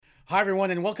Hi,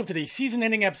 everyone, and welcome to the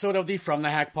season-ending episode of the From the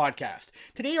Hack podcast.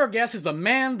 Today, our guest is the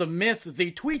man, the myth,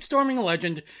 the tweet-storming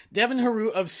legend, Devin Heroux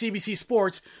of CBC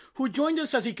Sports, who joined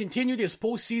us as he continued his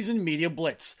postseason media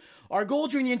blitz. Our goal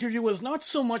during the interview was not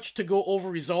so much to go over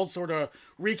results or to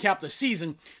recap the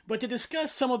season, but to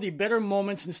discuss some of the better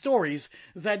moments and stories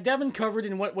that Devin covered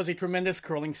in what was a tremendous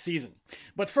curling season.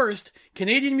 But first,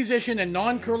 Canadian musician and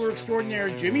non-curler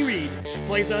extraordinaire Jimmy Reed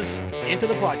plays us into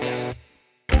the podcast.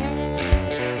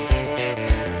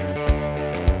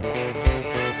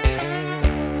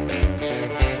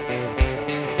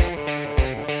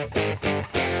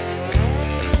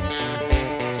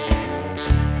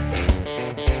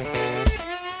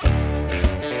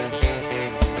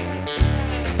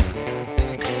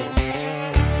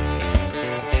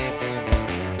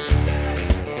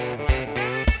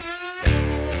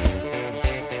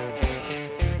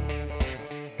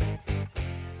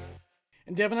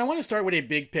 Devin, I want to start with a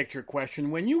big picture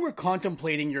question. When you were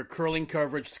contemplating your curling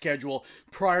coverage schedule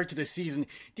prior to the season,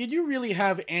 did you really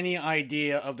have any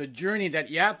idea of the journey that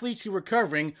the athletes you were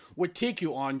covering would take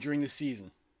you on during the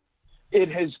season? It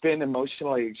has been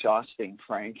emotionally exhausting,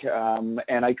 Frank,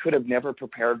 and I could have never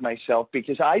prepared myself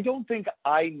because I don't think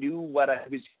I knew what I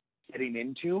was getting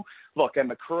into. Look,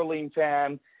 I'm a curling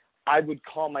fan. I would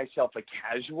call myself a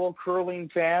casual curling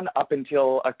fan up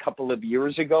until a couple of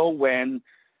years ago when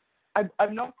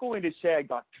I'm not going to say I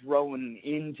got thrown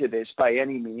into this by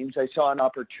any means. I saw an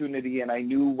opportunity and I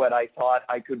knew what I thought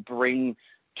I could bring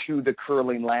to the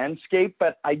curling landscape,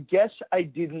 but I guess I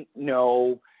didn't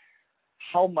know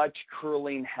how much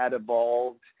curling had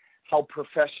evolved, how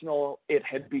professional it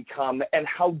had become, and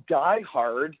how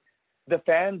diehard the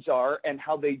fans are and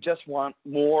how they just want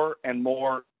more and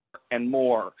more and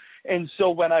more. And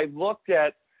so when I looked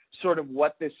at sort of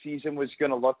what this season was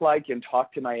going to look like and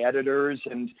talked to my editors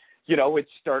and you know, it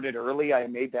started early. I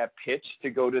made that pitch to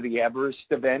go to the Everest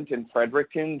event in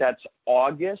Fredericton. That's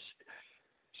August.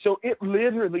 So it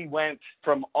literally went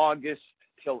from August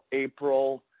till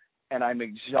April, and I'm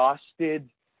exhausted.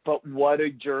 But what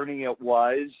a journey it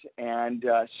was, and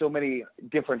so many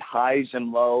different highs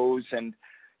and lows. And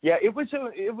yeah, it was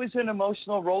an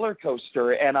emotional roller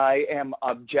coaster. And I am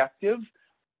objective,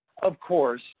 of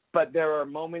course. But there are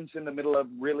moments in the middle of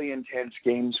really intense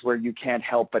games where you can't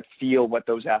help but feel what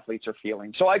those athletes are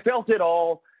feeling. So I felt it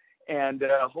all, and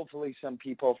hopefully some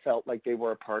people felt like they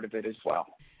were a part of it as well.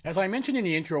 As I mentioned in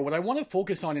the intro, what I want to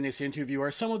focus on in this interview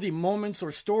are some of the moments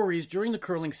or stories during the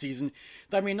curling season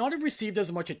that may not have received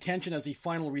as much attention as the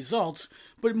final results,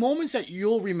 but moments that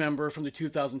you'll remember from the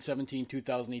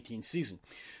 2017-2018 season.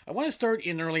 I want to start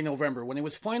in early November when it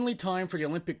was finally time for the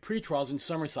Olympic pre-trials in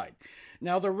Summerside.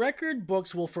 Now, the record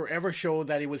books will forever show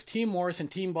that it was Team Morris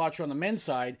and Team Botcher on the men's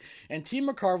side, and Team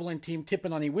McCarville and Team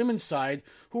Tippin on the women's side,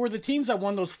 who were the teams that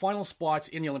won those final spots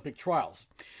in the Olympic trials.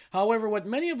 However, what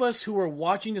many of us who were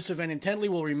watching this event intently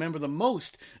will remember the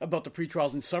most about the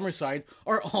pre-trials in Summerside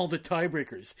are all the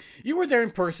tiebreakers. You were there in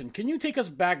person. Can you take us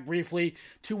back briefly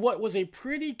to what was a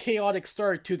pretty chaotic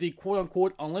start to the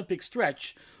quote-unquote Olympic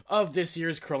stretch of this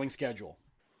year's curling schedule?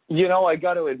 You know, I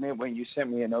got to admit, when you sent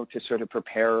me a note to sort of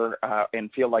prepare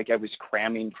and feel like I was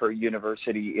cramming for a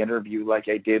university interview like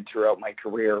I did throughout my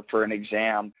career for an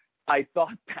exam, I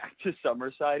thought back to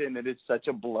Summerside, and it is such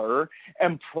a blur.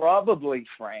 And probably,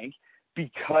 Frank,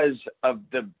 because of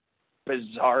the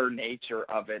bizarre nature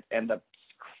of it and the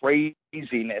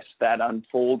craziness that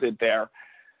unfolded there.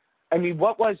 I mean,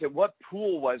 what was it? What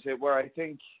pool was it where I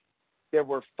think there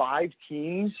were 5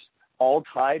 teams all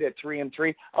tied at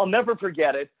 3-3? I'll never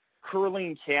forget it.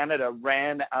 Curling Canada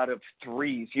ran out of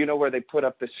threes. You know, where they put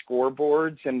up the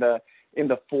scoreboards in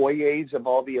the foyers of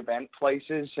all the event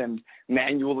places and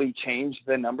manually changed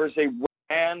the numbers. They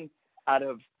ran out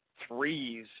of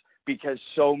threes because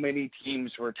so many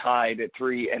teams were tied at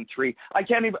 3-3.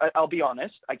 I'll be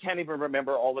honest, I can't even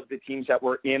remember all of the teams that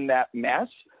were in that mess.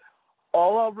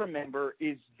 All I'll remember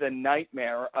is the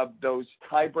nightmare of those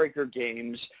tiebreaker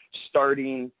games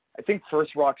starting, I think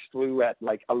first rocks flew at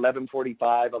like 11:45,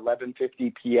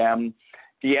 11:50 p.m.,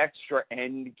 the extra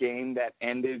end game that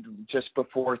ended just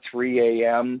before 3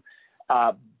 a.m.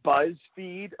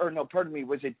 BuzzFeed,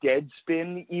 was it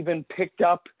Deadspin, even picked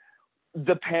up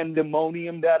the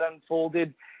pandemonium that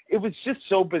unfolded. It was just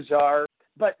so bizarre.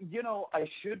 But, you know,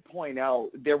 I should point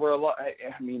out there were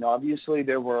obviously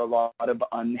there were a lot of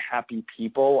unhappy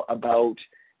people about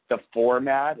the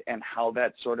format and how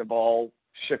that sort of all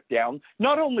shook down.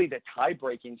 Not only the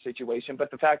tie-breaking situation, but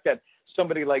the fact that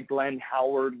somebody like Glenn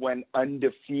Howard went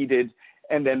undefeated,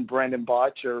 and then Brendan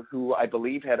Botcher, who I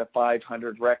believe had a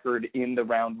 500 record in the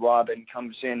round robin,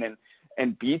 comes in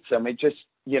and beats them. It just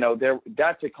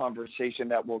that's a conversation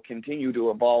that will continue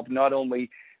to evolve, not only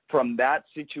from that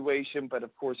situation, but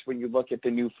of course, when you look at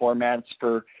the new formats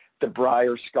for the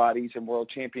Brier, Scotties, and World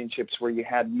Championships, where you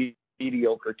had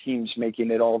mediocre teams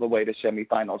making it all the way to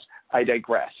semifinals. I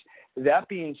digress. That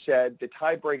being said, the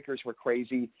tiebreakers were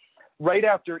crazy. Right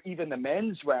after even the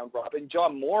men's round robin,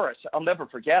 John Morris, I'll never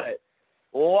forget it,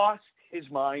 lost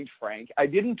his mind, Frank. I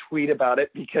didn't tweet about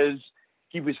it because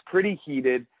he was pretty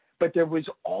heated, but there was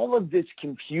all of this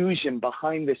confusion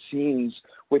behind the scenes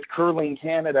with Curling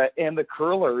Canada and the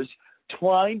curlers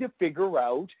trying to figure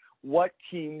out what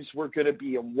teams were going to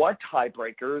be and what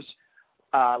tiebreakers,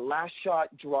 last shot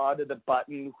draw to the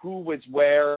button, who was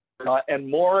where, and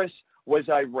Morris was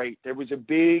irate. There was a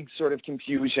big sort of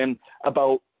confusion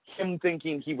about him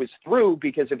thinking he was through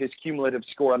because of his cumulative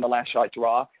score on the last shot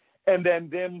draw, and then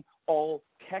them all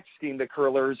texting the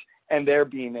curlers and there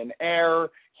being an error.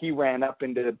 He ran up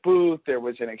into the booth. There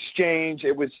was an exchange.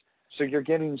 So you're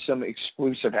getting some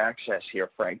exclusive access here,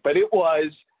 Frank. But it was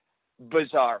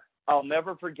bizarre. I'll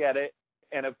never forget it.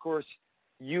 And of course,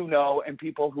 and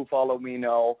people who follow me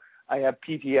know, I have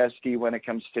PTSD when it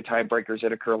comes to tiebreakers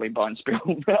at a curling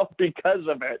bonspiel because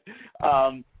of it.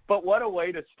 But what a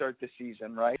way to start the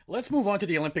season, right? Let's move on to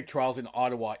the Olympic trials in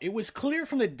Ottawa. It was clear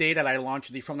from the day that I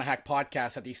launched the From the Hack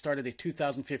podcast at the start of the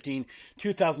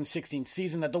 2015-2016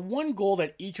 season that the one goal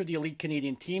that each of the elite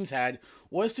Canadian teams had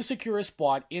was to secure a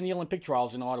spot in the Olympic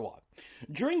trials in Ottawa.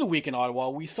 During the week in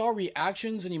Ottawa, we saw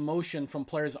reactions and emotion from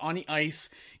players on the ice,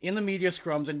 in the media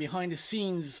scrums, and behind the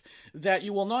scenes that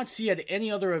you will not see at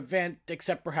any other event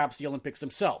except perhaps the Olympics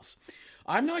themselves.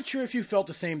 I'm not sure if you felt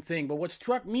the same thing, but what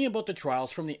struck me about the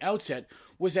trials from the outset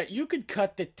was that you could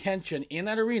cut the tension in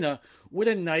that arena with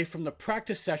a knife from the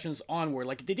practice sessions onward.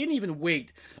 Like, they didn't even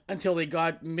wait until they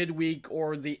got midweek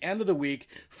or the end of the week.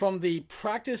 From the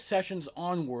practice sessions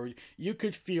onward, you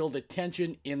could feel the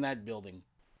tension in that building.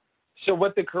 So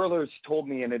what the curlers told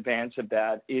me in advance of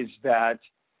that is that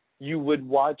you would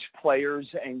watch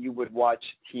players and you would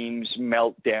watch teams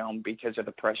melt down because of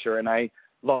the pressure. And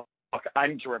look,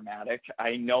 I'm dramatic.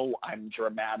 I know I'm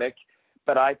dramatic,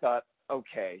 but I thought,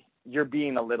 okay, you're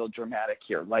being a little dramatic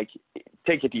here. Like,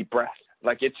 take a deep breath.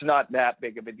 Like, it's not that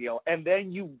big of a deal. And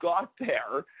then you got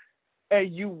there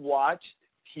and you watched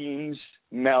teams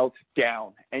melt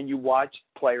down and you watched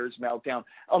players melt down.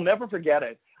 I'll never forget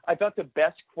it. I thought the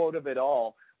best quote of it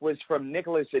all was from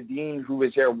Nicolas Edin, who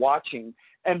was there watching,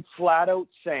 and flat out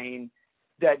saying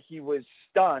that he was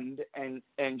stunned and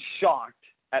shocked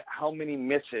at how many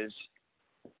misses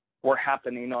were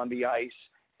happening on the ice,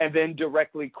 and then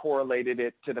directly correlated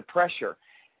it to the pressure.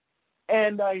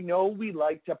 And I know we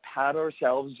like to pat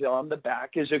ourselves on the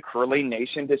back as a curling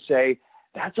nation to say,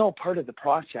 that's all part of the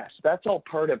process. That's all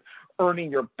part of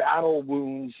earning your battle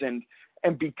wounds and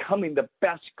becoming the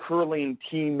best curling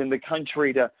team in the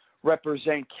country to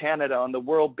represent Canada on the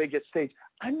world biggest stage.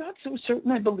 I'm not so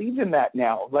certain I believe in that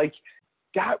now. Like,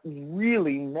 that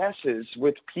really messes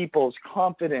with people's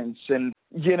confidence. And,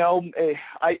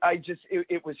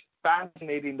 it was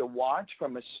fascinating to watch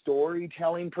from a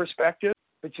storytelling perspective.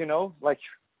 But, like,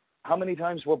 how many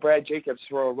times will Brad Jacobs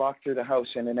throw a rock through the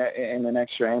house in an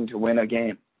extra end to win a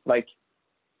game? Like,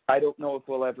 I don't know if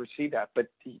we'll ever see that, but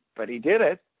he did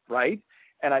it, right?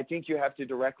 And I think you have to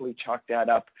directly chalk that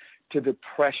up to the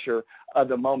pressure of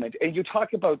the moment. And you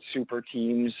talk about super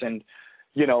teams and,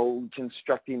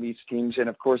 constructing these teams. And,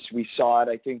 of course, we saw it,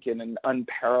 I think, in an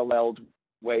unparalleled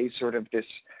way, sort of this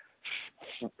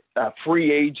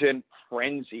free agent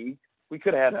frenzy. We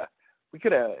could have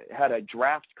had a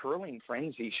draft curling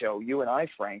frenzy show, you and I,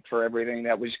 Frank, for everything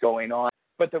that was going on.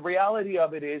 But the reality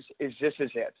of it is this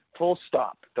is it. Full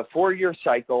stop. The 4-year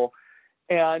cycle.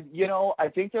 And, I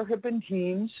think there have been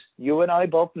teams, you and I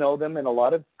both know them, and a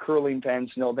lot of curling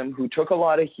fans know them, who took a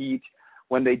lot of heat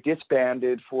when they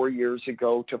disbanded 4 years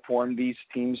ago to form these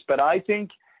teams. But I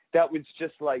think that was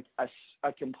just like a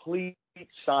complete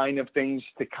sign of things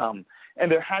to come. And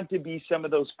there had to be some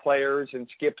of those players and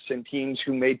skips and teams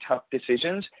who made tough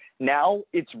decisions. Now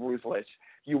it's ruthless.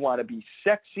 You want to be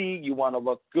sexy. You want to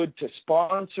look good to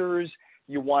sponsors.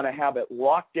 You want to have it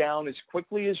locked down as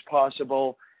quickly as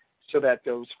possible so that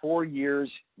those 4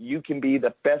 years you can be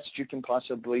the best you can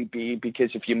possibly be.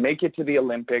 Because if you make it to the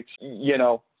Olympics,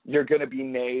 you're going to be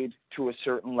made to a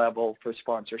certain level for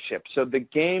sponsorship. So the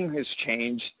game has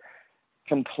changed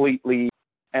completely,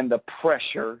 and the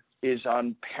pressure is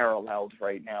unparalleled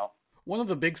right now. One of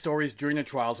the big stories during the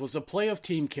trials was the play of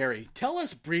Team Kerry. Tell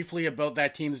us briefly about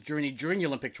that team's journey during the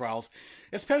Olympic trials,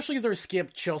 especially their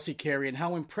skip, Chelsea Carey, and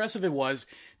how impressive it was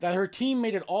that her team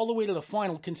made it all the way to the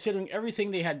final, considering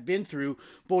everything they had been through,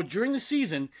 both during the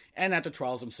season and at the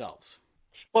trials themselves.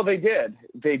 Well, they did.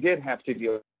 They did have to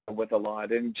deal with a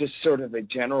lot. And just sort of a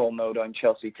general note on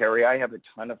Chelsea Carey, I have a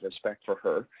ton of respect for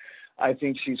her. I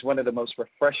think she's one of the most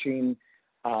refreshing,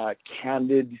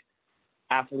 candid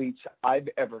athletes I've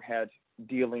ever had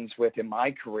dealings with in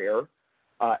my career.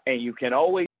 And you can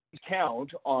always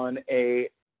count on a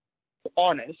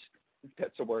honest,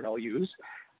 that's the word I'll use,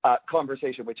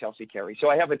 conversation with Chelsea Carey. So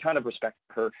I have a ton of respect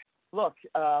for her. Look,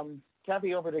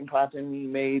 Kathy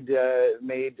Overton-Clapton made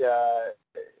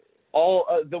all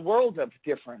the world of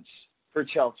difference for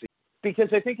Chelsea, because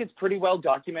I think it's pretty well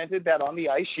documented that on the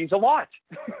ice she's a lot,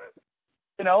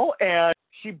 and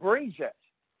she brings it.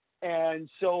 And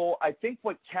so I think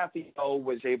what Kathy O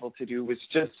was able to do was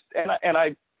just, and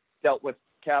I dealt with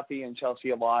Kathy and Chelsea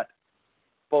a lot,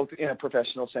 both in a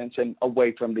professional sense and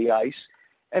away from the ice.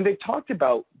 And they talked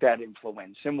about that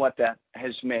influence and what that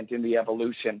has meant in the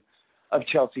evolution of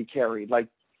Chelsea Carey. Like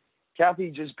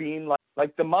Kathy just being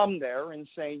like the mom there and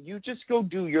saying, you just go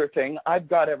do your thing. I've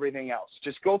got everything else.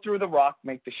 Just go through the rock,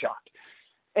 make the shot.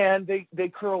 And they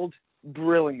curled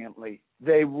brilliantly.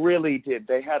 They really did.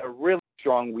 They had a really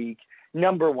strong week,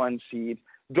 number one seed,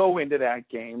 go into that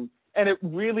game. And it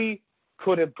really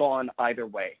could have gone either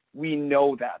way. We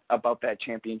know that about that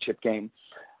championship game.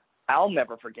 I'll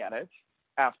never forget it.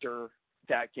 After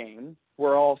that game,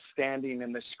 we're all standing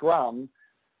in the scrum,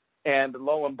 and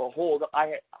lo and behold,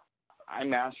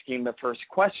 I'm asking the first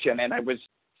question, and I was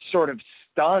sort of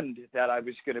stunned that I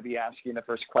was going to be asking the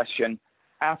first question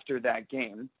after that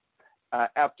game,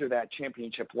 after that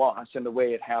championship loss and the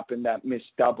way it happened, that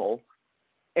missed double.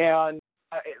 And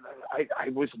I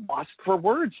was lost for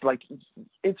words. Like,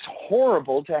 it's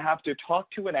horrible to have to talk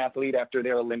to an athlete after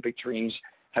their Olympic dreams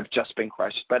have just been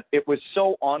crushed. But it was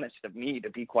so honest of me, to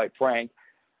be quite frank.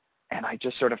 And I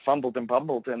just sort of fumbled and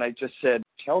bumbled, and I just said,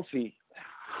 Chelsea,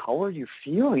 how are you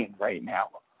feeling right now?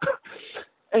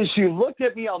 And she looked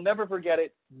at me, I'll never forget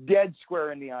it, dead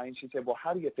square in the eye, and she said, well,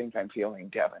 how do you think I'm feeling,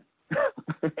 Devin?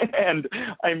 And,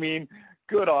 I mean,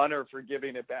 good on her for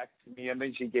giving it back to me. And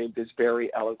then she gave this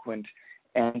very eloquent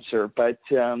answer. But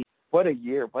what a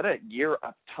year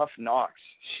of tough knocks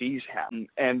she's had.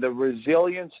 And the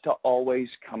resilience to always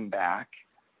come back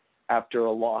after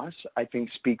a loss, I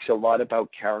think, speaks a lot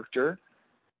about character.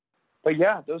 But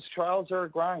yeah, those trials are a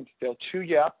grind. They'll chew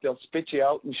you up, they'll spit you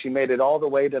out, and she made it all the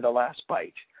way to the last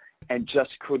bite and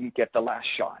just couldn't get the last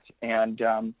shot.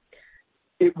 And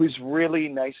it was really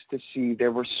nice to see.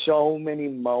 There were so many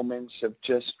moments of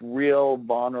just real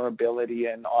vulnerability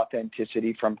and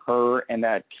authenticity from her and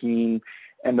that team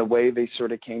and the way they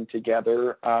sort of came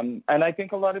together. And I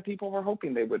think a lot of people were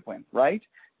hoping they would win, right?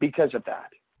 Because of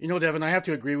that. You know, Devin, I have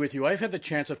to agree with you. I've had the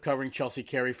chance of covering Chelsea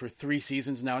Carey for 3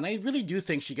 seasons now, and I really do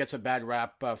think she gets a bad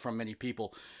rap from many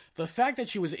people. The fact that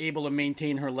she was able to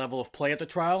maintain her level of play at the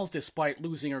trials, despite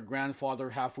losing her grandfather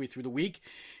halfway through the week,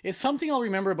 is something I'll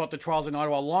remember about the trials in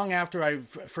Ottawa long after I've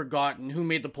forgotten who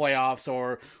made the playoffs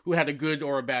or who had a good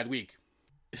or a bad week.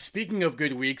 Speaking of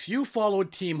good weeks, you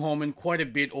followed Team Homan quite a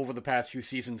bit over the past few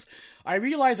seasons. I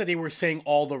realize that they were saying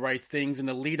all the right things in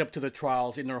the lead up to the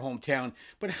trials in their hometown,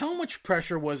 but how much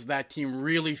pressure was that team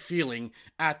really feeling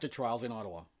at the trials in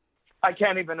Ottawa? I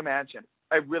can't even imagine.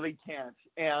 I really can't.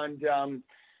 And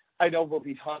I know we'll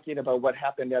be talking about what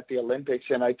happened at the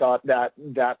Olympics, and I thought that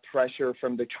that pressure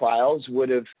from the trials would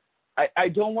have, I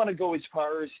don't want to go as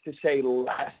far as to say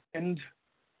lessened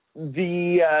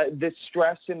the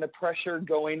stress and the pressure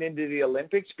going into the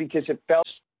Olympics, because it felt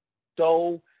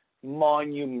so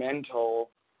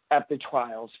monumental at the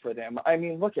trials for them. I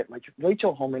mean, look at, like,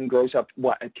 Rachel Homan grows up,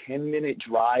 a 10-minute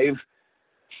drive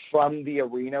from the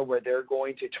arena where they're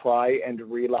going to try and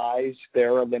realize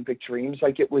their Olympic dreams.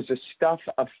 Like, it was a stuff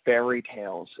of fairy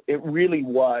tales. It really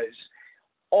was.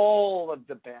 All of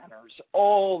the banners,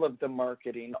 all of the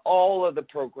marketing, all of the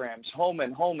programs,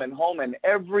 Homan,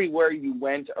 everywhere you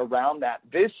went around that.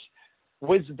 This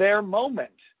was their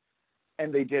moment,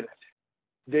 and they did it.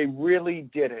 They really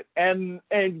did it. And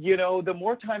you know, the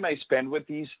more time I spend with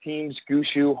these teams,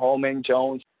 Gushue, Homan,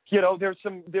 Jones, you know, there's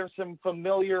some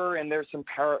familiar and there's some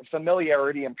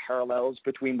familiarity and parallels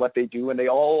between what they do, and they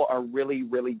all are really,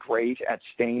 really great at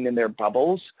staying in their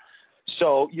bubbles.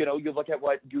 So, you know, you look at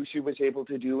what Gushue was able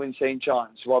to do in St.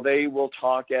 John's. Well, they will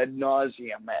talk ad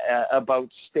nauseum about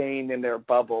staying in their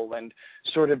bubble and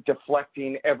sort of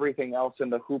deflecting everything else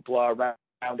in the hoopla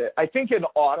around it. I think in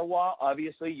Ottawa,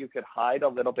 obviously, you could hide a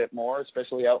little bit more,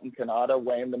 especially out in Canada,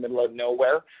 way in the middle of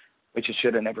nowhere, which it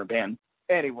should have never been.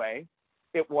 Anyway,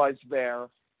 it was there,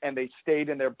 and they stayed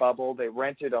in their bubble. They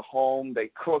rented a home. They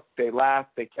cooked. They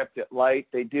laughed. They kept it light.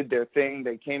 They did their thing.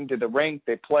 They came to the rink.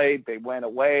 They played. They went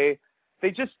away. They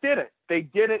just did it. They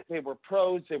did it. They were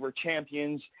pros. They were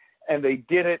champions. and they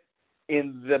did it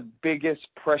in the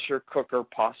biggest pressure cooker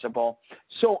possible.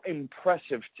 So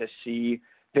impressive to see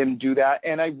them do that.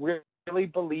 And I really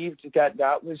believed that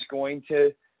that was going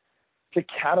to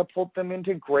catapult them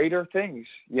into greater things,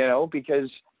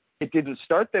 because it didn't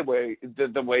start the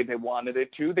way they wanted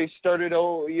it to. They started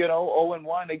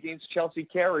 0-1 against Chelsea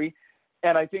Carey,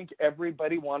 and I think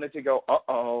everybody wanted to go,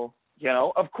 uh-oh.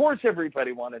 Of course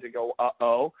everybody wanted to go,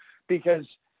 uh-oh, because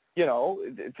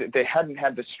they hadn't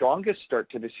had the strongest start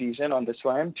to the season on the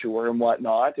Slam Tour and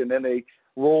whatnot, and then they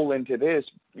roll into this,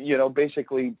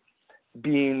 basically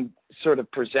being sort of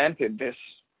presented this,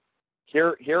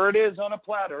 here it is on a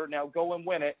platter, now go and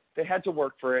win it. They had to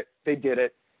work for it. They did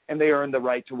it, and they earned the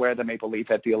right to wear the maple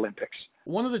leaf at the Olympics.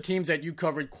 One of the teams that you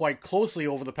covered quite closely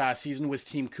over the past season was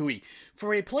Team Koe.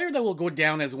 For a player that will go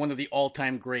down as one of the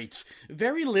all-time greats,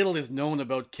 very little is known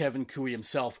about Kevin Koe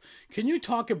himself. Can you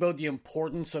talk about the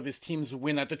importance of his team's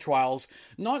win at the trials,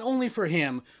 not only for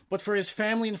him, but for his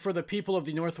family and for the people of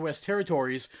the Northwest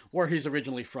Territories, where he's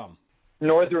originally from?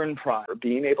 Northern Pride,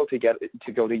 being able to get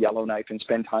to go to Yellowknife and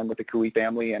spend time with the Koe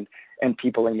family and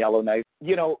people in Yellowknife.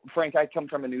 Frank, I come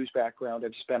from a news background.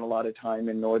 I've spent a lot of time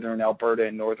in northern Alberta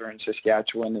and northern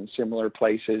Saskatchewan and similar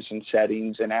places and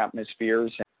settings and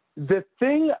atmospheres. The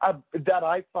thing that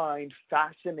I find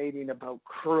fascinating about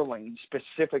curling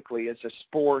specifically as a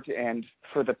sport and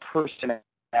for the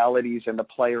personalities and the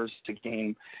players to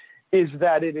game is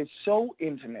that it is so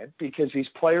intimate because these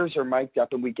players are mic'd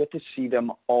up and we get to see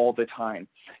them all the time.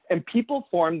 And people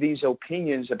form these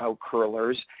opinions about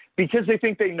curlers because they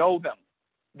think they know them.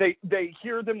 They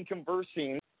hear them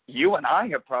conversing. You and I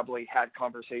have probably had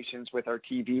conversations with our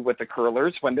TV with the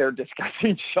curlers when they're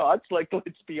discussing shots, like,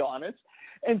 let's be honest.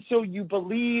 And so you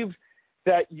believe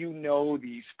that you know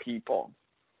these people.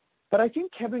 But I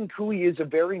think Kevin Koe is a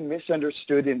very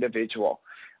misunderstood individual.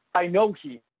 I know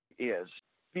he is,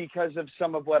 because of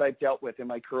some of what I've dealt with in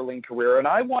my curling career. And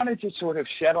I wanted to sort of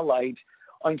shed a light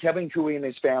on Kevin Koe and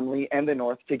his family and the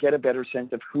North to get a better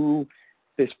sense of who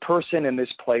this person in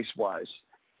this place was.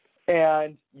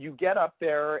 And you get up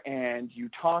there and you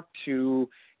talk to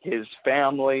his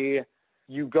family.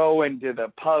 You go into the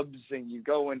pubs and you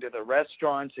go into the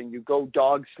restaurants and you go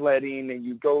dog sledding and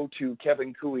you go to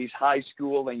Kevin Koe's high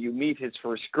school and you meet his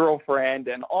first girlfriend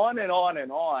and on and on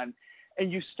and on.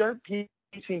 And you start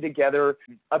piecing together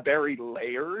a very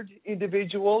layered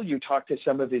individual. You talk to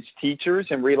some of his teachers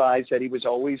and realize that he was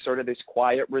always sort of this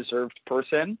quiet, reserved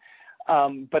person,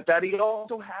 but that he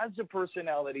also has a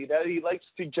personality, that he likes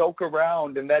to joke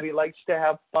around and that he likes to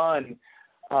have fun.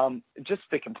 Just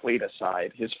the complete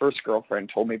aside, his first girlfriend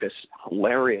told me this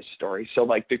hilarious story. So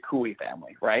like the Koe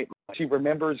family, right? She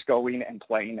remembers going and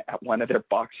playing at one of their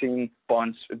Boxing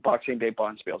Day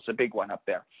bonspiels, the big one up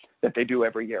there that they do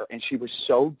every year. And she was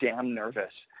so damn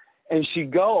nervous. And she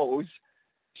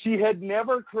had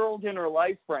never curled in her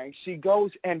life, Frank. She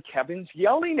goes and Kevin's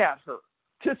yelling at her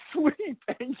to sweep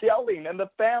and yelling, and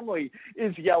the family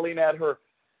is yelling at her.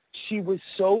 She was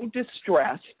so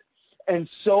distressed and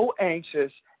so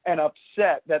anxious and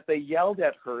upset that they yelled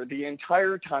at her the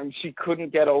entire time. She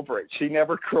couldn't get over it. She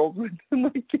never curled with them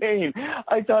again.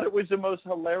 I thought it was the most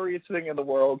hilarious thing in the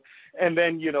world. And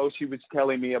then, she was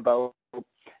telling me about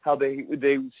how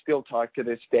they still talk to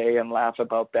this day and laugh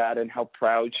about that and how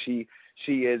proud she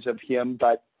is of him.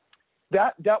 But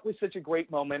that was such a great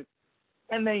moment.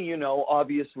 And then,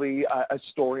 obviously a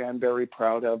story I'm very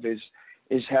proud of is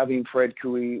having Fred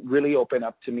Koe really open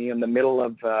up to me in the middle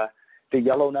of the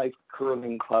Yellowknife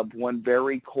Curling Club one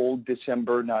very cold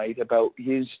December night about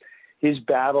his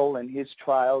battle and his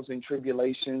trials and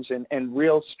tribulations and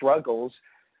real struggles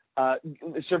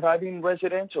surviving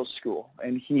residential school.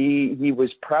 And he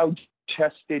was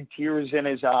proud-chested, tears in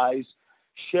his eyes,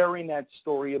 sharing that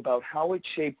story about how it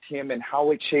shaped him and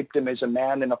how it shaped him as a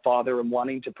man and a father and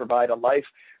wanting to provide a life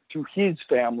to his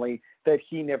family that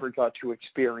he never got to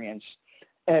experience.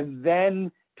 And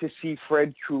then to see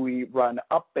Fred Koe run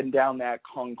up and down that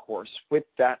concourse with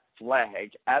that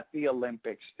flag at the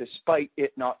Olympics, despite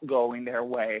it not going their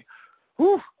way,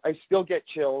 I still get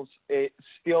chills. It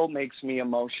still makes me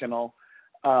emotional.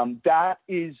 That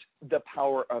is the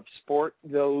power of sport.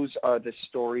 Those are the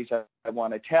stories I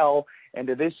want to tell. And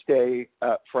to this day,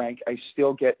 Frank, I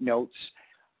still get notes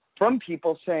from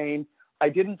people saying, I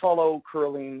didn't follow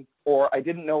curling or I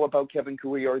didn't know about Kevin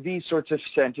Koe or these sorts of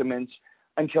sentiments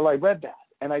until I read that.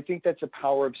 And I think that's a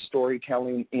power of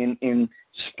storytelling in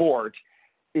sport,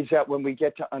 is that when we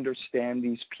get to understand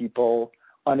these people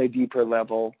on a deeper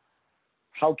level,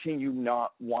 how can you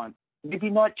not want, maybe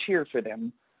not cheer for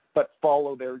them, but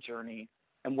follow their journey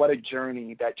And what a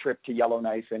journey that trip to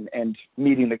Yellowknife and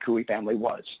meeting the Cooey family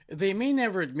was. They may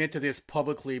never admit to this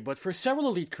publicly, but for several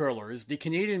elite curlers, the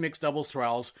Canadian mixed doubles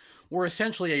trials were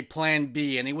essentially a plan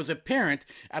B, and it was apparent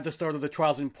at the start of the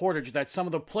trials in Portage that some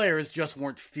of the players just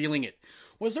weren't feeling it.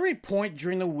 Was there a point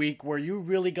during the week where you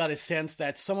really got a sense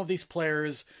that some of these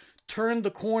players turned the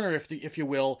corner, if you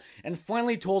will, and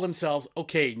finally told themselves,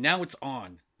 okay, now it's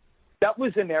on? That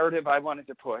was a narrative I wanted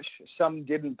to push. Some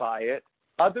didn't buy it.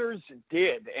 Others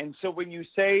did. And so when you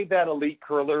say that elite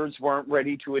curlers weren't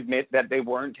ready to admit that they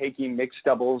weren't taking mixed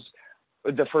doubles,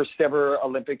 the first ever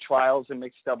Olympic trials in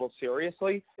mixed doubles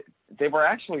seriously, they were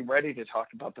actually ready to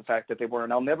talk about the fact that they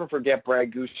weren't. I'll never forget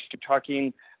Brad Gooch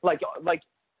talking, like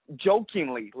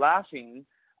jokingly laughing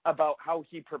about how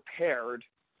he prepared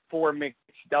for mixed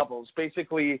doubles,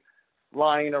 basically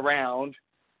lying around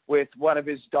with one of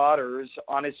his daughters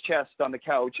on his chest on the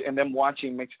couch and then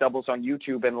watching mixed doubles on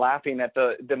YouTube and laughing at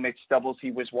the mixed doubles he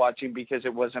was watching because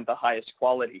it wasn't the highest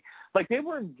quality. Like, they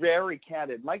were very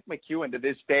candid. Mike McEwen, to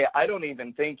this day, I don't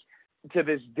even think to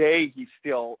this day he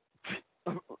still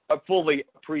fully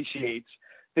appreciates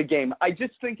the game. I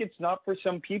just think it's not for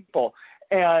some people.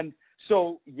 And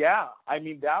so, yeah, I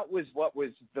mean, that was what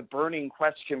was the burning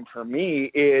question for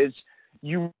me is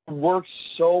you work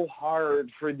so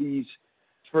hard for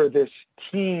this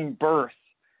team birth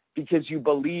because you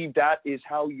believe that is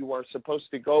how you are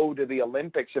supposed to go to the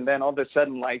Olympics. And then all of a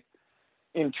sudden, like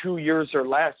in 2 years or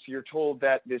less, you're told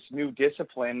that this new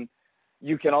discipline,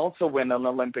 you can also win an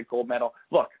Olympic gold medal.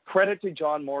 Look, credit to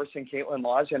John Morris and Caitlin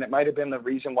Lodge, and it might have been the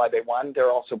reason why they won.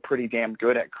 They're also pretty damn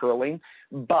good at curling.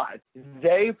 But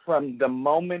they, from the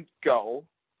moment go,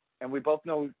 and we both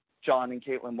know John and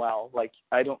Caitlin well, like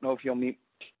I don't know if you'll meet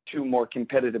two more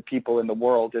competitive people in the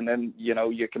world, and then, you know,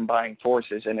 you combine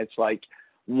forces, and it's like,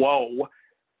 whoa.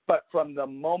 But from the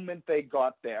moment they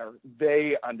got there,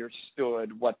 they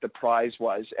understood what the prize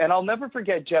was. And I'll never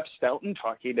forget Jeff Stoughton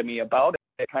talking to me about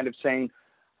it, kind of saying,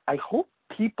 I hope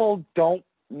people don't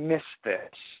miss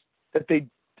this, that they,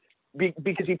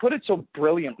 because he put it so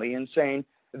brilliantly in saying,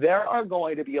 there are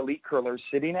going to be elite curlers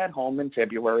sitting at home in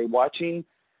February watching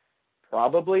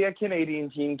probably a Canadian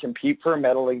team compete for a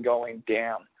medal and going,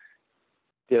 damn,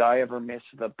 did I ever miss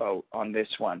the boat on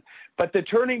this one? But the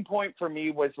turning point for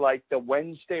me was like the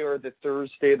Wednesday or the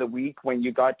Thursday of the week when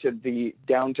you got to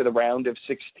down to the round of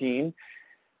 16,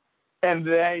 and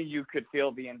then you could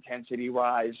feel the intensity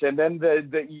rise. And then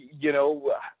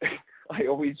I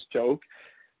always joke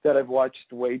that I've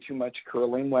watched way too much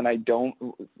curling when I don't,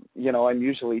 I'm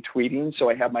usually tweeting, so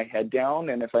I have my head down,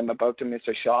 and if I'm about to miss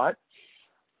a shot,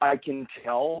 I can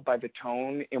tell by the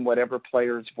tone in whatever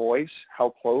player's voice how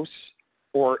close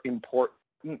or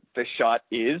important the shot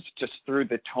is just through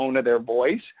the tone of their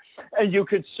voice. And you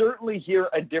could certainly hear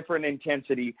a different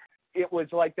intensity. It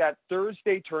was like that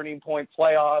Thursday turning point,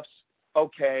 playoffs,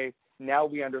 okay, now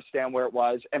we understand where it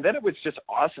was. And then it was just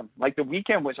awesome. Like the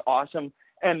weekend was awesome.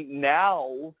 And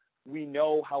now we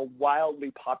know how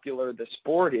wildly popular the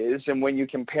sport is. And when you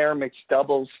compare mixed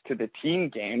doubles to the team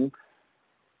game,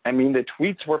 I mean, the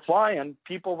tweets were flying.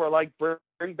 People were like,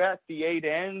 bring back the 8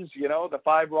 ends, the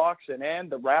 5 rocks an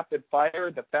end, the rapid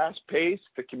fire, the fast pace,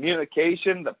 the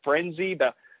communication, the frenzy,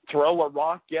 the throw a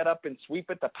rock, get up and sweep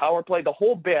it, the power play, the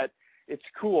whole bit. It's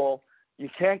cool. You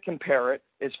can't compare it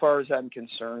as far as I'm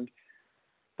concerned.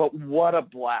 But what a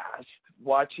blast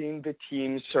watching the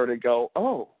teams sort of go,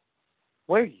 oh,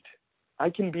 wait, I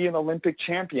can be an Olympic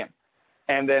champion.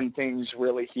 And then things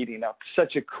really heating up.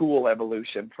 Such a cool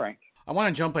evolution, Frank. I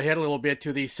want to jump ahead a little bit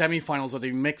to the semifinals of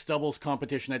the mixed doubles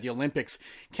competition at the Olympics.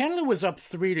 Canada was up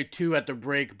 3-2 at the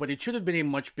break, but it should have been a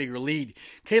much bigger lead.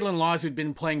 Caitlin Lawes, who'd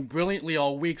been playing brilliantly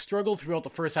all week, struggled throughout the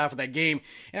first half of that game.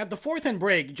 And at the fourth end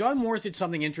break, John Morris did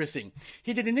something interesting.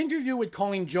 He did an interview with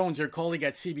Colleen Jones, her colleague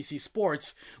at CBC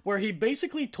Sports, where he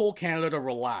basically told Canada to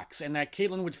relax and that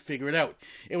Caitlin would figure it out.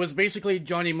 It was basically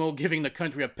Johnny Moe giving the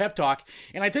country a pep talk,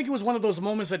 and I think it was one of those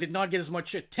moments that did not get as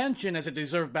much attention as it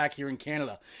deserved back here in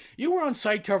Canada. You were on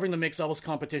site covering the mixed doubles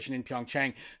competition in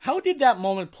Pyeongchang. How did that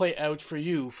moment play out for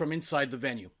you from inside the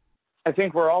venue? I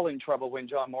think we're all in trouble when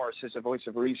John Morris is a voice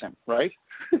of reason, right?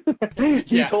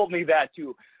 He told me that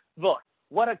too. Look,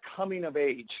 what a coming of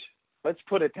age, let's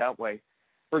put it that way,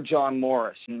 for John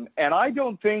Morris. And I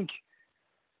don't think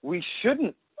we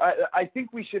shouldn't. I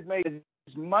think we should make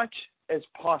as much as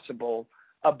possible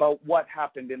about what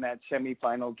happened in that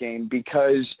semifinal game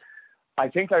because I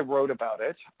think I wrote about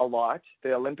it a lot.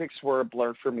 The Olympics were a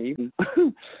blur for me.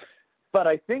 But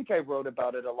I think I wrote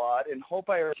about it a lot and hope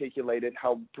I articulated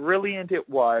how brilliant it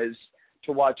was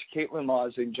to watch Caitlin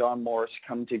Lawes and John Morris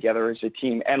come together as a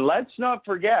team. And let's not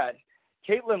forget,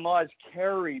 Caitlin Lawes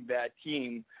carried that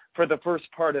team for the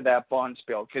first part of that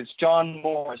bonspiel because John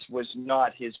Morris was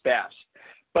not his best.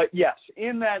 But yes,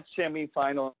 in that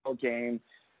semifinal game,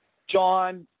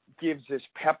 John gives this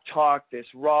pep talk, this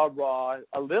rah-rah,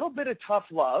 a little bit of tough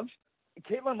love.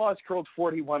 Caitlin Moss curled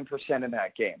 41% in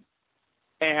that game.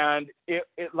 And it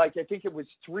I think it was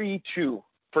 3-2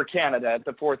 for Canada at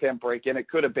the fourth end break, and it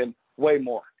could have been way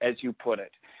more, as you put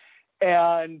it.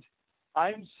 And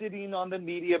I'm sitting on the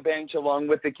media bench along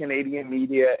with the Canadian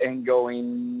media and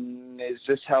going, is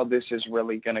this how this is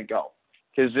really going to go?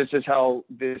 Because this is how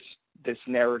this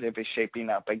narrative is shaping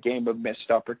up, a game of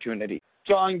missed opportunity.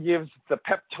 John gives the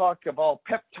pep talk of all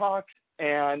pep talks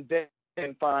and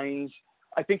then finds,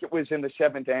 I think it was in the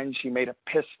seventh end, she made a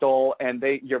pistol, and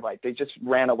you're right, they just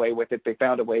ran away with it. They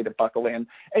found a way to buckle in.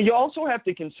 And you also have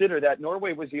to consider that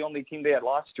Norway was the only team they had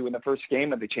lost to in the first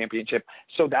game of the championship,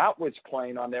 so that was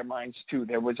playing on their minds too.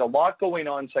 There was a lot going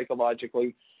on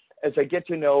psychologically. As I get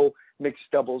to know mixed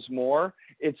doubles more,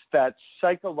 it's that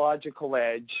psychological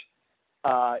edge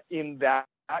in that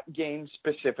game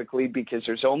specifically, because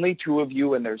there's only two of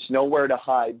you and there's nowhere to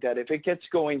hide, that if it gets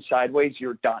going sideways,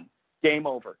 you're done. Game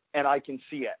over. And I can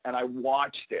see it. And I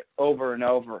watched it over and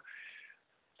over.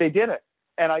 They did it.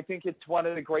 And I think it's one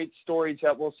of the great stories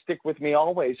that will stick with me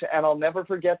always. And I'll never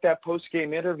forget that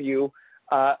post-game interview.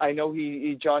 I know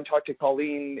John talked to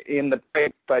Colleen in the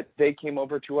break, but they came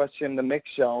over to us in the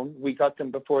mix zone. We got them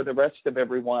before the rest of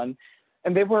everyone.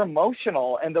 And they were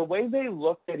emotional. And the way they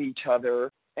looked at each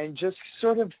other and just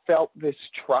sort of felt this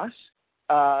trust,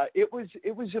 it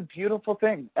was a beautiful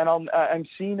thing. And I'm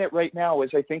seeing it right now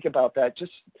as I think about that,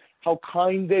 just how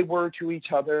kind they were to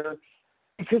each other,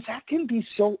 because that can be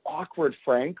so awkward,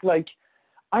 Frank. Like,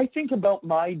 I think about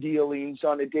my dealings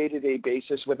on a day-to-day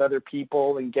basis with other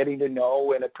people and getting to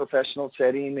know in a professional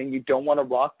setting, and you don't want to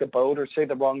rock the boat or say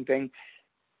the wrong thing.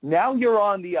 Now you're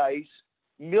on the ice,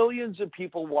 millions of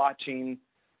people watching.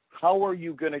 How are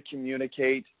you going to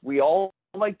communicate? We all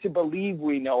like to believe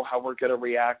we know how we're going to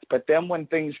react, but then when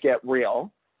things get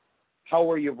real, how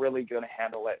are you really going to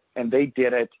handle it? And they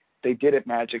did it. They did it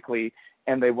magically,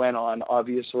 and they went on,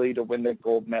 obviously, to win the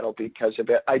gold medal because of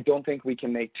it. I don't think we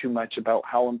can make too much about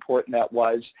how important that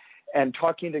was. And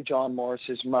talking to John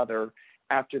Morris's mother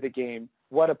after the game,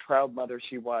 what a proud mother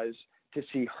she was to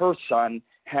see her son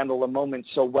handle a moment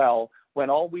so well, when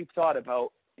all we've thought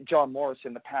about John Morris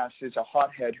in the past is a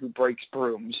hothead who breaks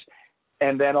brooms.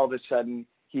 And then all of a sudden,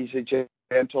 he's a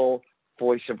gentle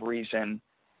voice of reason.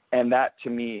 And that,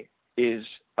 to me, is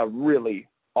a really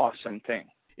awesome thing.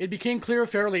 It became clear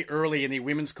fairly early in the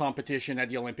women's competition at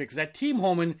the Olympics that Team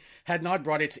Homan had not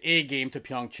brought its A game to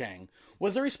Pyeongchang.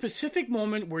 Was there a specific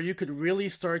moment where you could really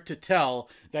start to tell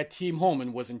that Team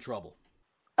Homan was in trouble?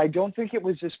 I don't think it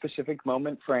was a specific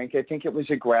moment, Frank. I think it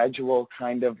was a gradual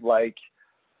kind of like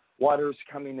water's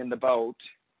coming in the boat,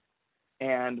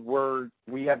 and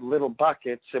we have little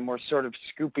buckets, and we're sort of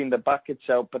scooping the buckets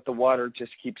out, but the water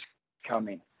just keeps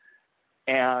coming.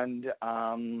 And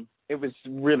it was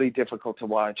really difficult to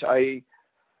watch.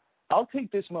 I'll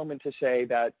take this moment to say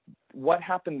that what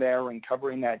happened there in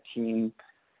covering that team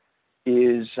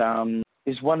is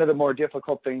one of the more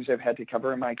difficult things I've had to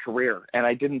cover in my career. And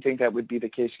I didn't think that would be the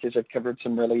case because I've covered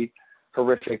some really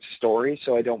horrific stories,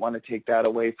 so I don't want to take that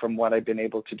away from what I've been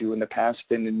able to do in the past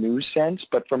in the news sense.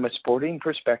 But from a sporting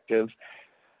perspective,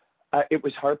 it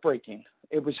was heartbreaking.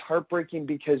 It was heartbreaking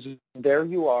because there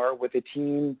you are with a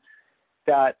team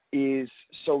that is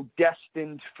so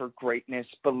destined for greatness,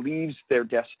 believes they're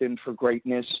destined for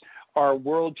greatness, are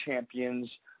world champions,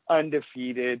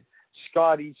 undefeated,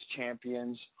 Scotties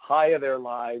champions, high of their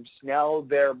lives. Now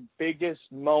their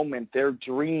biggest moment, their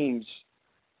dreams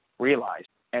realized,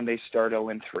 and they start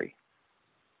 0-3.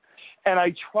 And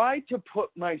I try to put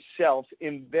myself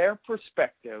in their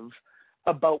perspective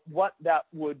about what that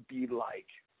would be like.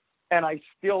 And I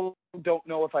still don't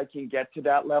know if I can get to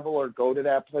that level or go to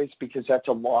that place because that's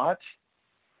a lot.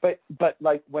 But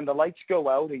like when the lights go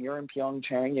out and you're in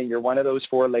Pyeongchang and you're one of those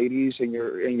four ladies and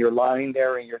you're lying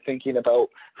there and you're thinking about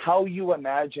how you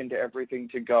imagined everything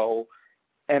to go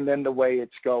and then the way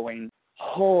it's going,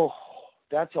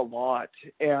 that's a lot.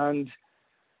 And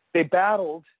they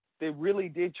battled. They really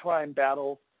did try and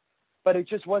battle, but it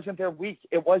just wasn't their week.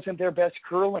 It wasn't their best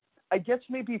curling. I guess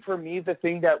maybe for me, the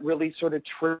thing that really sort of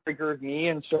triggered me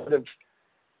and sort of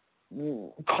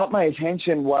caught my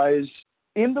attention was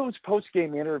in those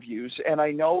post-game interviews, and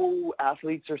I know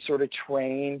athletes are sort of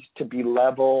trained to be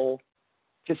level,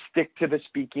 to stick to the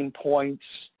speaking points,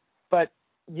 but,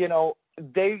 you know,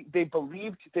 they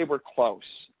believed they were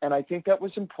close, and I think that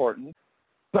was important.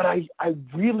 But I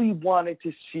really wanted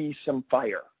to see some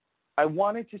fire. I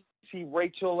wanted to see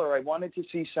Rachel, or I wanted to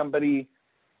see somebody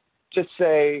just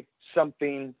say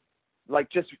something like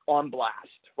just on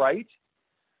blast, right?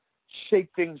 Shake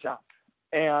things up.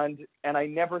 And I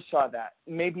never saw that.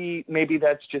 Maybe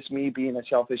that's just me being a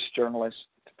selfish journalist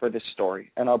for this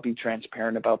story, and I'll be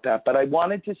transparent about that. But I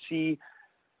wanted to see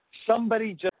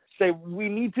somebody just say, we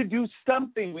need to do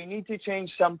something. We need to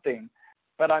change something.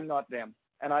 But I'm not them,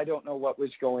 and I don't know what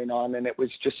was going on, and it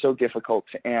was just so difficult.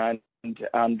 And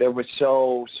there was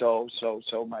so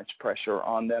much pressure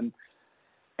on them.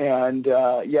 And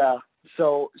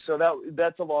so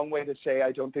that's a long way to say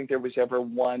I don't think there was ever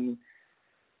one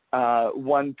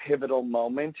pivotal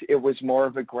moment. It was more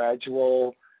of a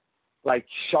gradual, like,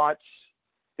 shots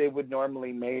they would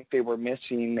normally make, they were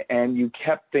missing, and you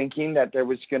kept thinking that there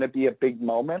was going to be a big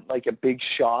moment, like a big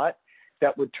shot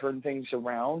that would turn things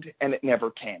around, and it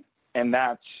never came. And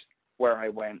that's where I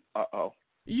went, uh-oh.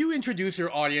 You introduced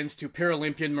your audience to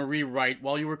Paralympian Marie Wright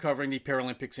while you were covering the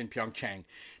Paralympics in Pyeongchang.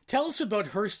 Tell us about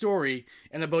her story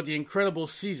and about the incredible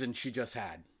season she just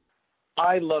had.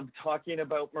 I love talking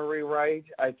about Marie Wright.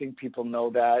 I think people know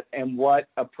that. And what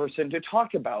a person to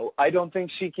talk about. I don't think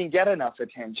she can get enough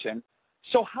attention.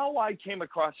 So how I came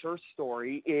across her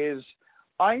story is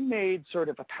I made sort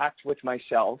of a pact with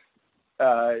myself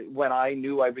when I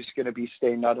knew I was going to be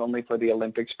staying not only for the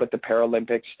Olympics but the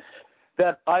Paralympics,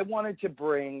 that I wanted to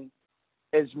bring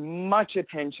as much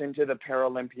attention to the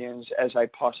Paralympians as I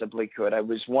possibly could. I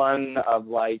was one of,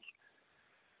 like,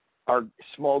 our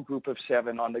small group of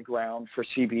 7 on the ground for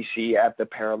CBC at the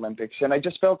Paralympics. And I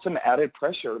just felt some added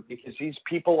pressure because these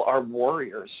people are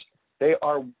warriors. They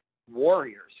are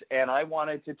warriors. And I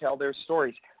wanted to tell their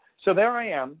stories. So there I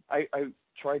am. I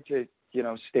tried to,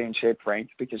 stay in shape, Frank,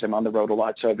 because I'm on the road a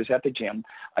lot. So I was at the gym.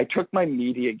 I took my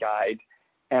media guide,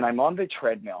 and I'm on the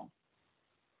treadmill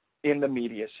in the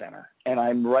media center. And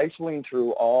I'm rifling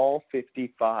through all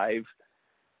 55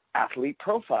 athlete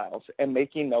profiles and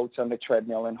making notes on the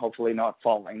treadmill and hopefully not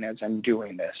falling as I'm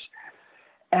doing this.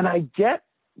 And I get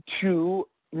to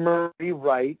Marie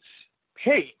Wright's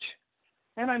page,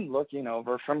 and I'm looking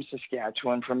over from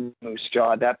Saskatchewan, from Moose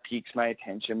Jaw. That piques my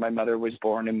attention. My mother was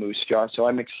born in Moose Jaw, so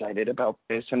I'm excited about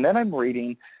this. And then I'm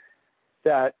reading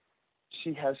that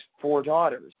she has 4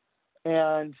 daughters.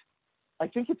 And I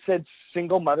think it said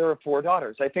single mother of 4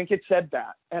 daughters. I think it said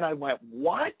that. And I went,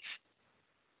 what?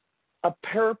 A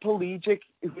paraplegic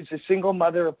who's a single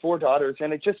mother of 4 daughters,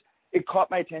 and it caught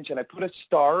my attention. I put a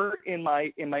star in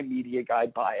my media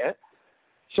guide by it.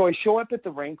 So I show up at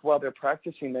the rink while they're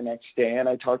practicing the next day, and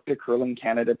I talk to Curling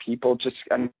Canada people.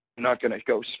 I'm not going to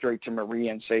go straight to Marie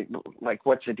and say, like,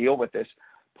 what's the deal with this?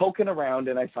 Poking around,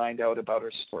 and I find out about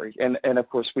her story. And of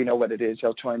course, we know what it is.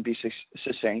 I'll try and be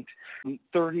succinct.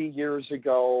 30 years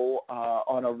ago,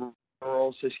 on a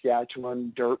rural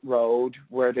Saskatchewan dirt road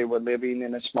where they were living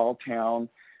in a small town,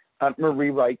 Marie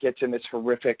Wright gets in this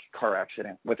horrific car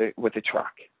accident with a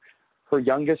truck. Her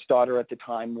youngest daughter at the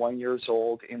time, 1 year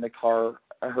old, in the car,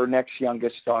 her next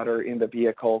youngest daughter in the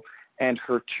vehicle, and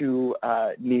her 2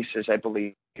 nieces, I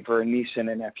believe, or a niece and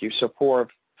a nephew, so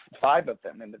 5 of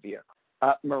them in the vehicle.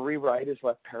 Marie Wright is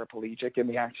left paraplegic in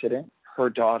the accident.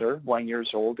 Her daughter, 1 year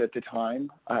old at the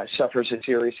time, suffers a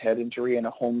serious head injury in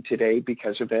a home today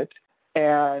because of it.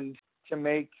 And to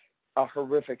make a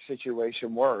horrific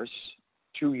situation worse,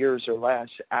 2 years or less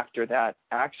after that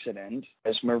accident,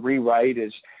 as Marie Wright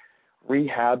is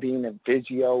rehabbing and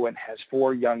physio and has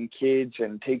 4 young kids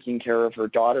and taking care of her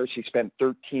daughter, she spent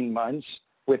 13 months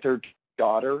with her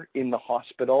daughter in the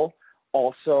hospital,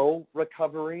 also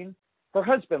recovering. Her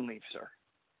husband leaves her.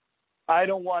 I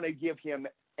don't want to give him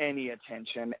any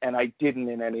attention, and I didn't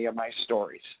in any of my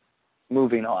stories.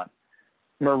 Moving on.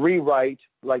 Marie Wright,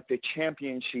 like the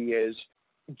champion she is,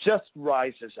 just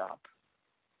rises up.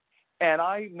 And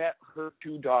I met her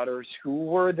 2 daughters who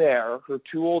were there, her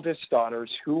 2 oldest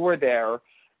daughters who were there,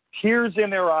 tears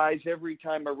in their eyes every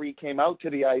time Marie came out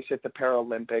to the ice at the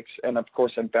Paralympics. And of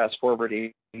course, I'm fast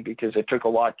forwarding because it took a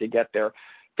lot to get there.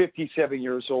 57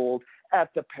 years old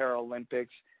at the Paralympics,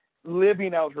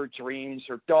 living out her dreams,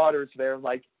 her daughter's there,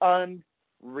 like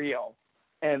unreal.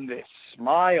 And this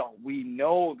smile, we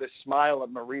know the smile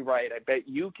of Marie Wright. I bet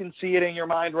you can see it in your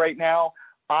mind right now.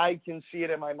 I can see it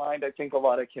in my mind. I think a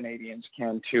lot of Canadians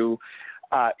can too.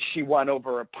 She won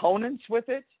over opponents with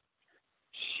it.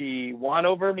 She won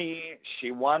over me.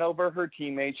 She won over her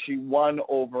teammates. She won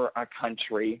over a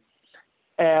country.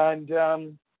 And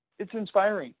it's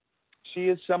inspiring. She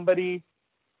is somebody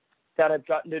that I've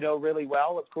gotten to know really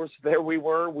well. Of course, there we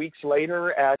were weeks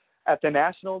later at the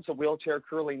Nationals, the wheelchair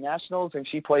curling Nationals, and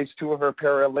she plays 2 of her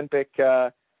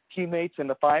Paralympic teammates in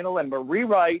the final. And Marie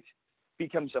Wright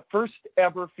becomes the first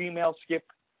ever female skip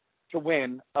to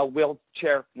win a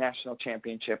wheelchair national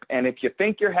championship. And if you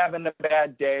think you're having a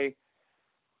bad day,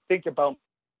 think about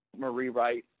Marie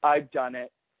Wright. I've done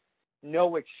it.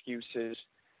 No excuses.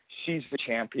 She's the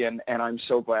champion, and I'm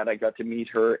so glad I got to meet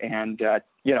her and,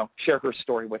 share her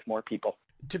story with more people.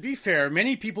 To be fair,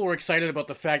 many people were excited about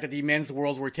the fact that the Men's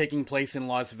Worlds were taking place in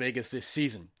Las Vegas this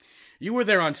season. You were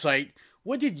there on site.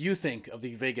 What did you think of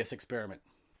the Vegas experiment?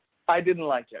 I didn't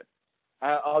like it.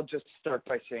 I'll just start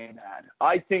by saying that.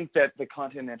 I think that the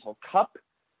Continental Cup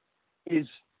is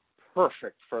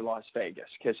perfect for Las Vegas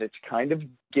because it's kind of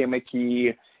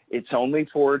gimmicky. It's only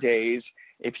 4 days.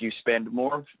 If you spend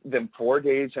more than 4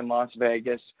 days in Las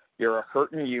Vegas, you're a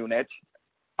hurting unit.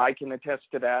 I can attest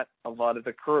to that. A lot of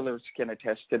the curlers can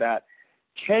attest to that.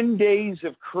 10 days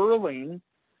of curling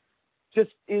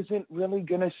just isn't really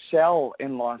going to sell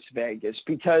in Las Vegas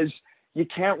because you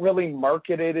can't really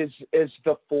market it as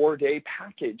the 4-day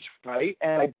package, right?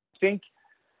 And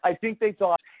I think they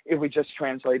thought it would just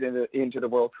translate into the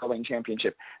World Curling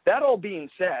Championship. That all being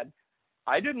said,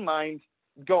 I didn't mind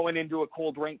going into a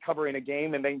cold rink covering a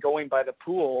game and then going by the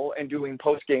pool and doing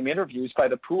post-game interviews by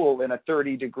the pool in a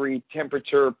 30-degree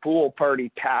temperature pool party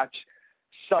patch,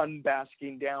 sun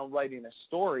basking down, writing a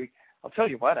story. I'll tell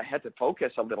you what, I had to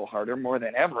focus a little harder more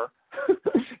than ever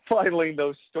filing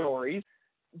those stories.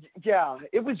 Yeah,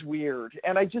 it was weird.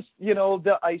 And I just,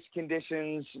 the ice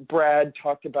conditions, Brad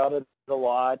talked about it a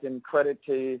lot, and credit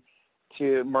to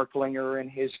Merklinger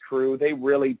and his crew. They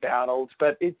really battled,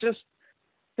 but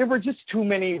there were just too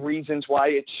many reasons why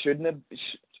it shouldn't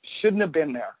have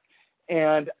been there.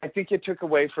 And I think it took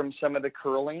away from some of the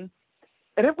curling.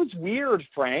 And it was weird,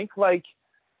 Frank. Like,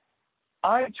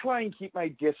 I try and keep my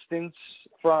distance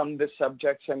from the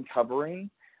subjects I'm covering.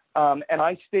 And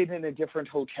I stayed in a different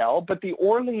hotel, but the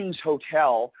Orleans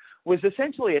Hotel was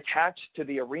essentially attached to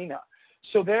the arena.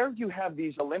 So there you have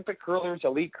these Olympic curlers,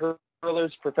 elite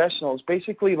curlers, professionals,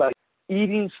 basically like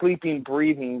eating, sleeping,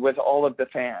 breathing with all of the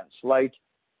fans. Like,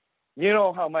 you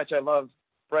know how much I love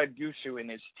Brad Gushue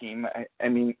and his team. I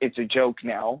mean, it's a joke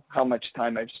now how much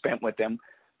time I've spent with them.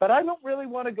 But I don't really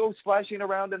want to go splashing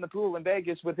around in the pool in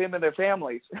Vegas with him and their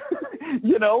families,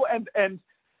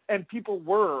 and people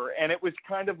were. And it was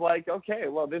kind of like, okay,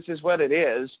 well, this is what it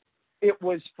is. It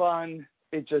was fun.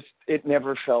 It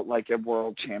never felt like a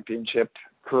world championship.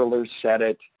 Curlers said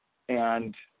it.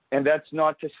 And that's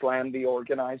not to slam the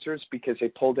organizers because they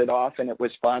pulled it off and it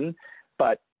was fun.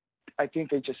 But I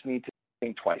think they just need to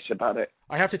think twice about it.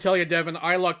 I have to tell you, Devin,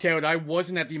 I lucked out. I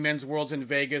wasn't at the Men's Worlds in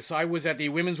Vegas. I was at the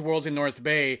Women's Worlds in North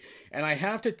Bay. And I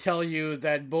have to tell you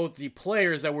that both the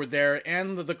players that were there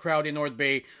and the crowd in North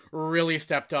Bay really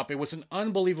stepped up. It was an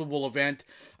unbelievable event.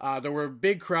 There were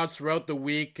big crowds throughout the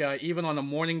week. Even on the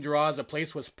morning draws, the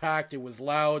place was packed. It was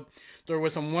loud. There were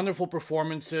some wonderful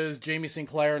performances. Jamie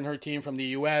Sinclair and her team from the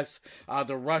U.S.,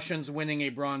 the Russians winning a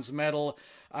bronze medal.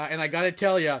 And I got to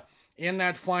tell you, in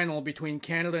that final between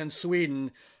Canada and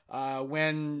Sweden,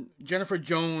 when Jennifer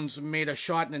Jones made a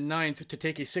shot in the ninth to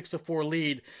take a 6-4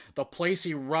 lead, the place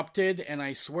erupted, and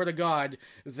I swear to God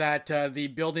that the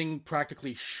building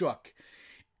practically shook.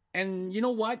 And you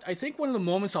know what? I think one of the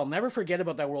moments I'll never forget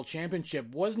about that World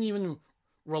Championship wasn't even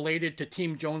related to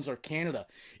Team Jones or Canada.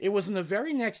 It was in the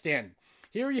very next end.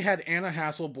 Here you had Anna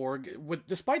Hasselborg,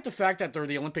 despite the fact that they're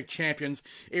the Olympic champions,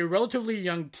 a relatively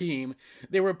young team.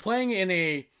 They were playing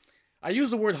in I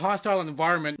use the word hostile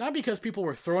environment, not because people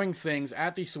were throwing things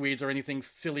at the Swedes or anything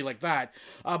silly like that,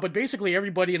 but basically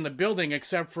everybody in the building,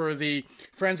 except for the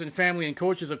friends and family and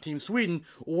coaches of Team Sweden,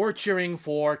 were cheering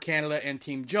for Canada and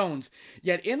Team Jones.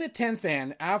 Yet in the 10th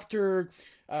end, after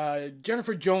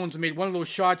Jennifer Jones made one of those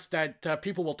shots that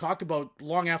people will talk about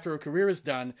long after her career is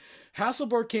done,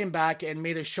 Hasselborg came back and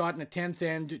made a shot in the 10th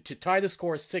end to tie the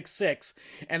score 6-6,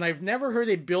 and I've never heard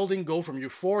a building go from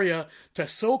euphoria to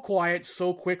so quiet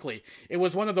so quickly. It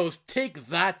was one of those take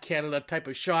that Canada type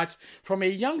of shots from a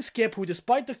young skip who,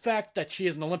 despite the fact that she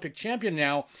is an Olympic champion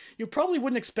now, you probably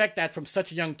wouldn't expect that from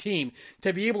such a young team.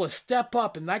 To be able to step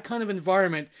up in that kind of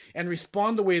environment and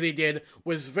respond the way they did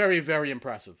was very, very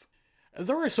impressive.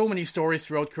 There are so many stories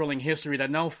throughout curling history that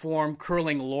now form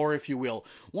curling lore, if you will.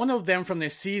 One of them from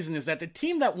this season is that the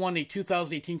team that won the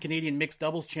 2018 Canadian Mixed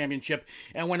Doubles Championship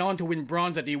and went on to win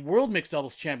bronze at the World Mixed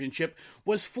Doubles Championship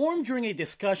was formed during a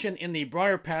discussion in the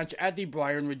Briar Patch at the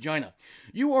Briar in Regina.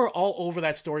 You are all over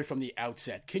that story from the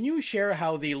outset. Can you share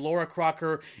how the Laura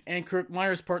Crocker and Kirk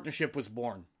Myers partnership was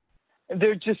born?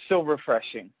 They're just so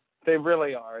refreshing. They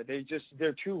really are.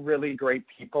 They're two really great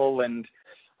people, and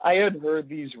I had heard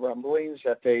these rumblings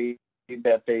that they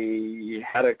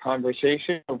had a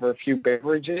conversation over a few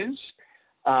beverages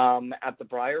at the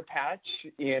Briar Patch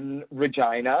in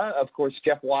Regina. Of course,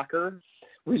 Jeff Walker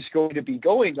was going to be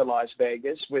going to Las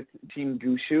Vegas with Team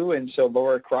Gushue, and so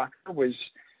Laura Crocker was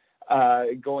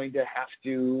going to have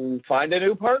to find a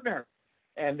new partner.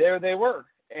 And there they were.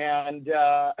 And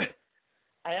I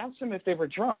asked them if they were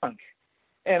drunk.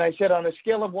 And I said, on a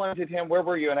scale of 1 to 10, where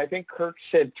were you? And I think Kirk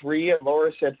said 3 and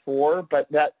Laura said 4,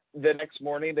 but that the next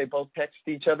morning they both texted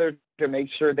each other to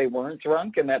make sure they weren't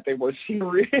drunk and that they were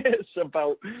serious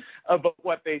about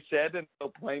what they said and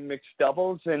about playing mixed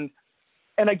doubles. And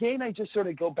again, I just sort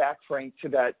of go back, Frank, to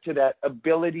that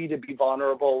ability to be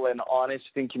vulnerable and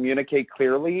honest and communicate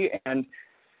clearly. And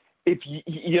if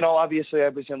obviously I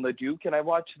was in Leduc and I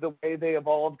watched the way they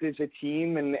evolved as a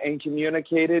team and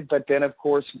communicated, but then of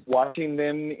course watching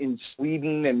them in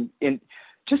Sweden and in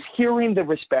just hearing the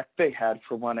respect they had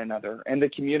for one another and the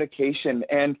communication.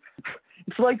 And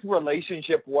it's like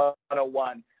relationship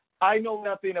 101. I know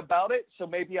nothing about it, so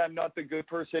maybe I'm not the good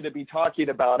person to be talking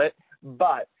about it,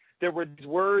 but there were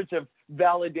words of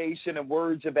validation and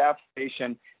words of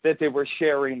affirmation that they were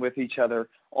sharing with each other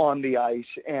on the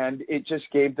ice, and it just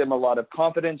gave them a lot of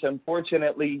confidence.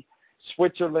 Unfortunately,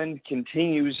 Switzerland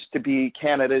continues to be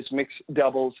Canada's mixed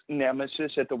doubles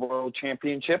nemesis at the World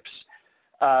Championships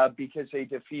because they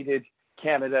defeated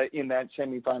Canada in that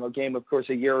semifinal game. Of course,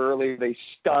 a year earlier, they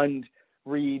stunned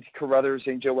Reed Carruthers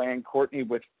and Joanne Courtney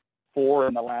with 4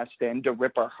 in the last end to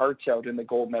rip our hearts out in the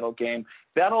gold medal game.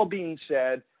 That all being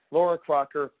said, Laura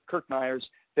Crocker, Kirk Myers,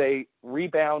 they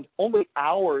rebound only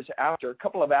hours after, a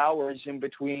couple of hours in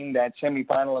between that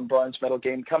semifinal and bronze medal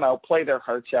game, come out, play their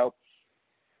hearts out.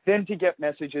 Then to get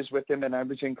messages with them, and I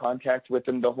was in contact with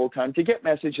them the whole time, to get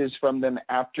messages from them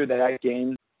after that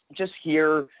game, just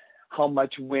hear how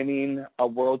much winning a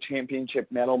world championship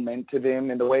medal meant to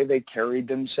them and the way they carried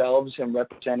themselves and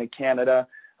represented Canada.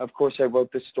 Of course, I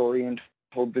wrote the story and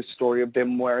told the story of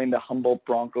them wearing the Humboldt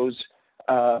Broncos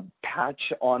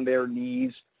patch on their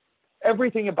knees.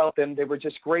 Everything about them, they were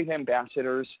just great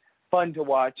ambassadors, fun to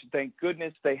watch. Thank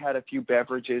goodness they had a few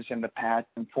beverages in the patch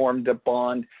and formed a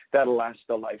bond that'll last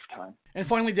a lifetime. And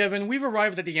finally, Devin, we've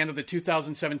arrived at the end of the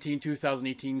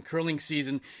 2017-2018 curling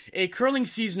season, a curling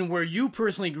season where you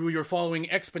personally grew your following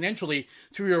exponentially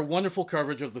through your wonderful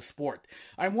coverage of the sport.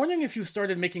 I'm wondering if you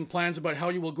started making plans about how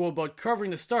you will go about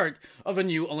covering the start of a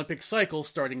new Olympic cycle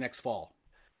starting next fall.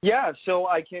 Yeah, so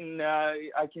I can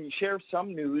share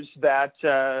some news that,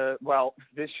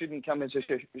 this shouldn't come as a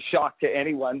shock to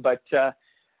anyone, but the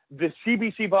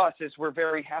CBC bosses were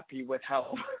very happy with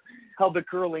how the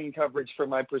curling coverage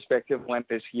from my perspective went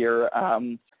this year.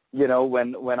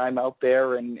 When I'm out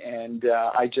there and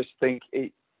I just think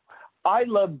I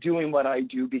love doing what I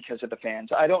do because of the fans.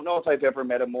 I don't know if I've ever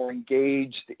met a more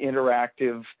engaged,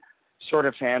 interactive sort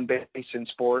of fan base in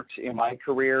sports in my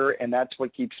career, and that's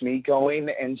what keeps me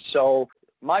going. And so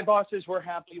my bosses were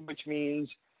happy, which means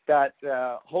that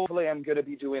hopefully I'm going to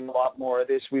be doing a lot more of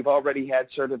this. We've already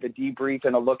had sort of a debrief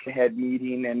and a look-ahead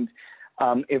meeting, and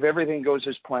if everything goes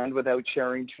as planned without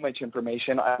sharing too much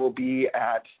information, I will be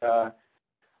at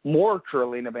more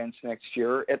curling events next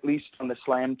year, at least on the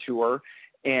Slam Tour,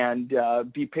 and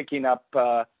be picking up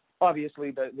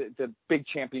obviously the big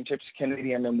championships,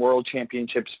 Canadian and World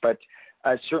Championships, but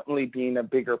certainly being a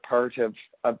bigger part of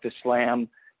the Slam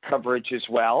coverage as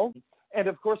well. And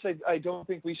of course, I don't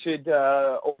think we should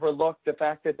overlook the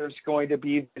fact that there's going to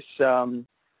be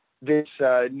this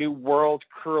new World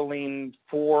Curling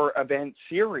 4 event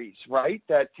series, right?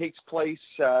 That takes place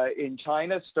in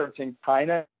China, starts in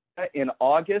China in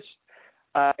August,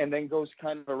 and then goes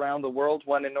kind of around the world,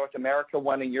 one in North America,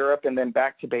 one in Europe, and then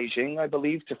back to Beijing, I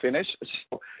believe, to finish.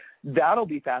 So that'll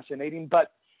be fascinating.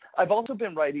 But I've also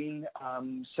been writing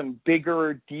some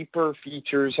bigger, deeper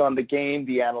features on the game,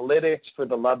 the analytics for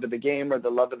the love of the game or the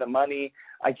love of the money.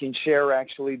 I can share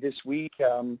actually this week.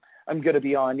 I'm going to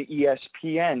be on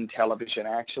ESPN television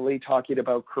actually talking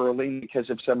about curling because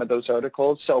of some of those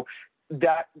articles. So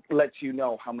that lets you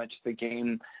know how much the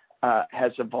game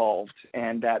has evolved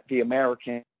and that the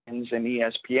Americans and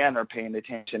ESPN are paying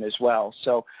attention as well.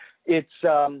 So it's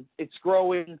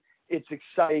growing, it's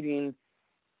exciting,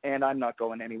 and I'm not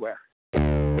going anywhere.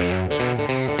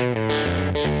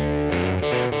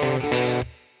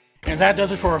 And that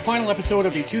does it for our final episode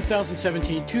of the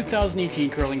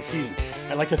 2017-2018 curling season.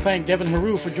 I'd like to thank Devin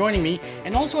Heroux for joining me,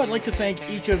 and also I'd like to thank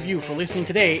each of you for listening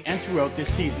today and throughout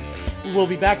this season. We will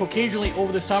be back occasionally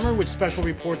over the summer with special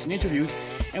reports and interviews,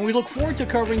 and we look forward to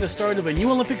covering the start of a new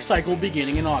Olympic cycle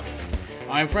beginning in August.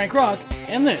 I'm Frank Rock,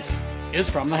 and this is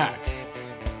From the Hack.